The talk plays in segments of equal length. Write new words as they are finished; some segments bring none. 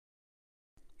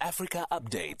Afrika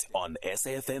Update on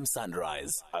SAFM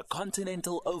Sunrise, a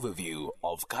continental overview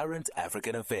of current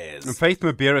African affairs. And Faith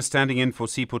Mabera standing in for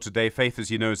Sipho today. Faith,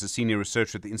 as you know, is a senior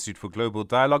researcher at the Institute for Global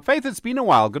Dialogue. Faith, it's been a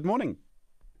while. Good morning.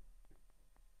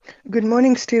 Good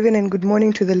morning, Stephen, and good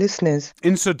morning to the listeners.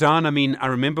 In Sudan, I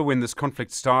remember when this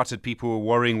conflict started, people were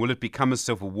worrying, will it become a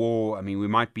civil war? We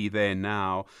might be there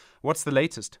now. What's the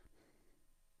latest?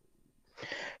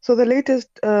 So the latest,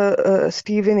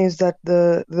 Stephen, is that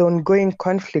the ongoing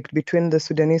conflict between the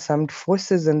Sudanese armed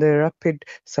forces and the rapid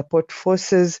support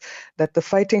forces, that the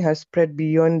fighting has spread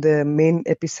beyond the main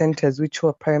epicenters, which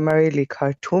were primarily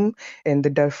Khartoum and the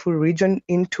Darfur region,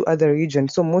 into other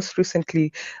regions. So most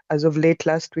recently, as of late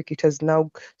last week, it has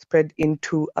now spread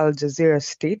into Al-Jazira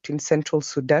State in central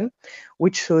Sudan,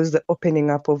 which shows the opening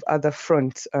up of other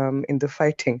fronts in the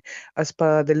fighting. As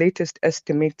per the latest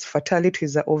estimates,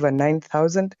 fatalities are over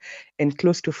 9,000. And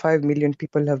close to 5 million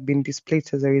people have been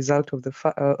displaced as a result of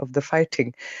the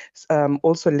fighting.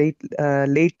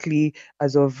 Lately,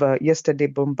 as of yesterday,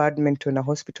 bombardment on a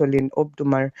hospital in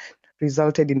Obdumar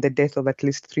resulted in the death of at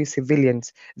least 3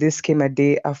 civilians. This came a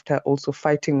day after also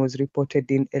fighting was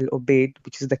reported in El Obeid,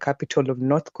 which is the capital of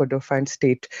North Kordofan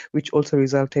state, which also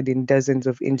resulted in dozens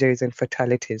of injuries and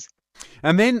fatalities.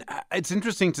 And then it's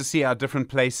interesting to see how different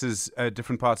places,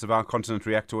 different parts of our continent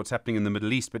react to what's happening in the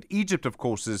Middle East. But Egypt, of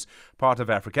course, is part of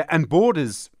Africa and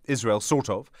borders Israel, sort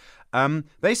of.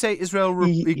 They say Israel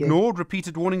ignored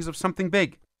repeated warnings of something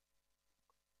big.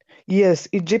 Yes,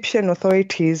 Egyptian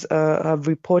authorities have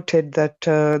reported that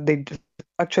they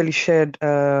actually shared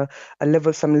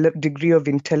some degree of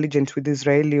intelligence with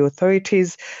Israeli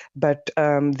authorities, but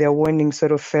their warning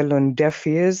sort of fell on deaf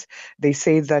ears. They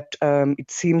say that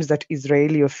it seems that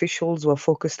Israeli officials were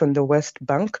focused on the West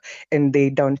Bank and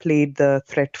they downplayed the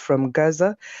threat from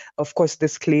Gaza. Of course,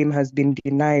 this claim has been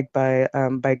denied by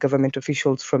government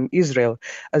officials from Israel.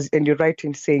 And you're right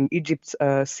in saying Egypt's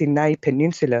Sinai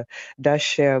Peninsula does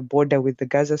share a border with the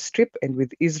Gaza Strip and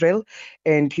with Israel.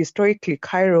 And historically,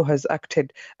 Cairo has acted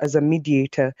as a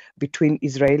mediator between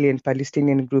Israeli and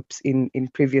Palestinian groups in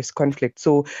previous conflicts.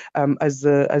 So as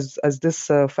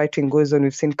this fighting goes on,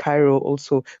 we've seen Cairo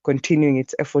also continuing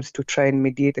its efforts to try and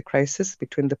mediate the crisis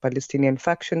between the Palestinian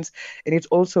factions, and it's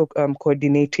also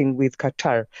coordinating with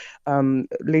Qatar.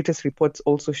 Latest reports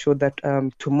also show that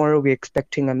tomorrow we're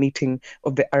expecting a meeting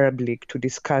of the Arab League to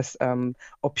discuss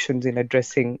options in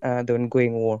addressing the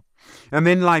ongoing war. And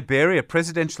then Liberia,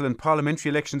 presidential and parliamentary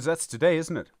elections, that's today,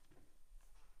 isn't it?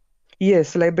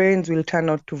 Yes, Liberians will turn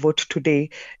out to vote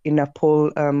today in a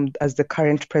poll as the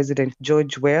current president,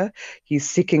 George Weah. He's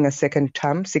seeking a second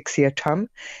term, 6-year term,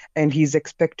 and he's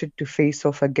expected to face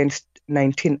off against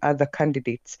 19 other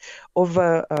candidates.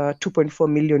 Over 2.4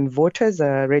 million voters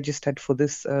are registered for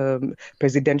this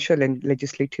presidential and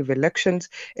legislative elections,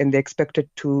 and they're expected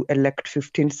to elect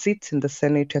 15 seats in the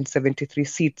Senate and 73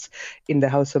 seats in the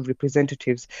House of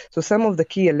Representatives. So some of the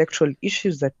key electoral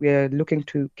issues that we are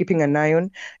keeping an eye on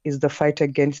is the fight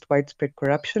against widespread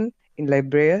corruption in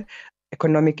Liberia,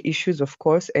 economic issues, of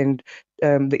course, and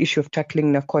the issue of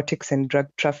tackling narcotics and drug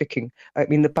trafficking.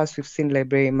 In the past, we've seen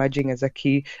Liberia emerging as a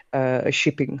key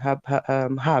shipping hub,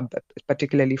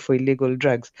 particularly for illegal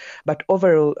drugs. But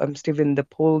overall, Stephen, the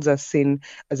polls are seen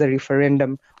as a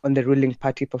referendum on the ruling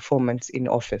party performance in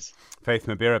office. Faith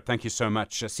Mabera, thank you so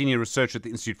much. Senior researcher at the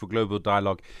Institute for Global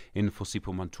Dialogue in for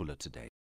Sipho today.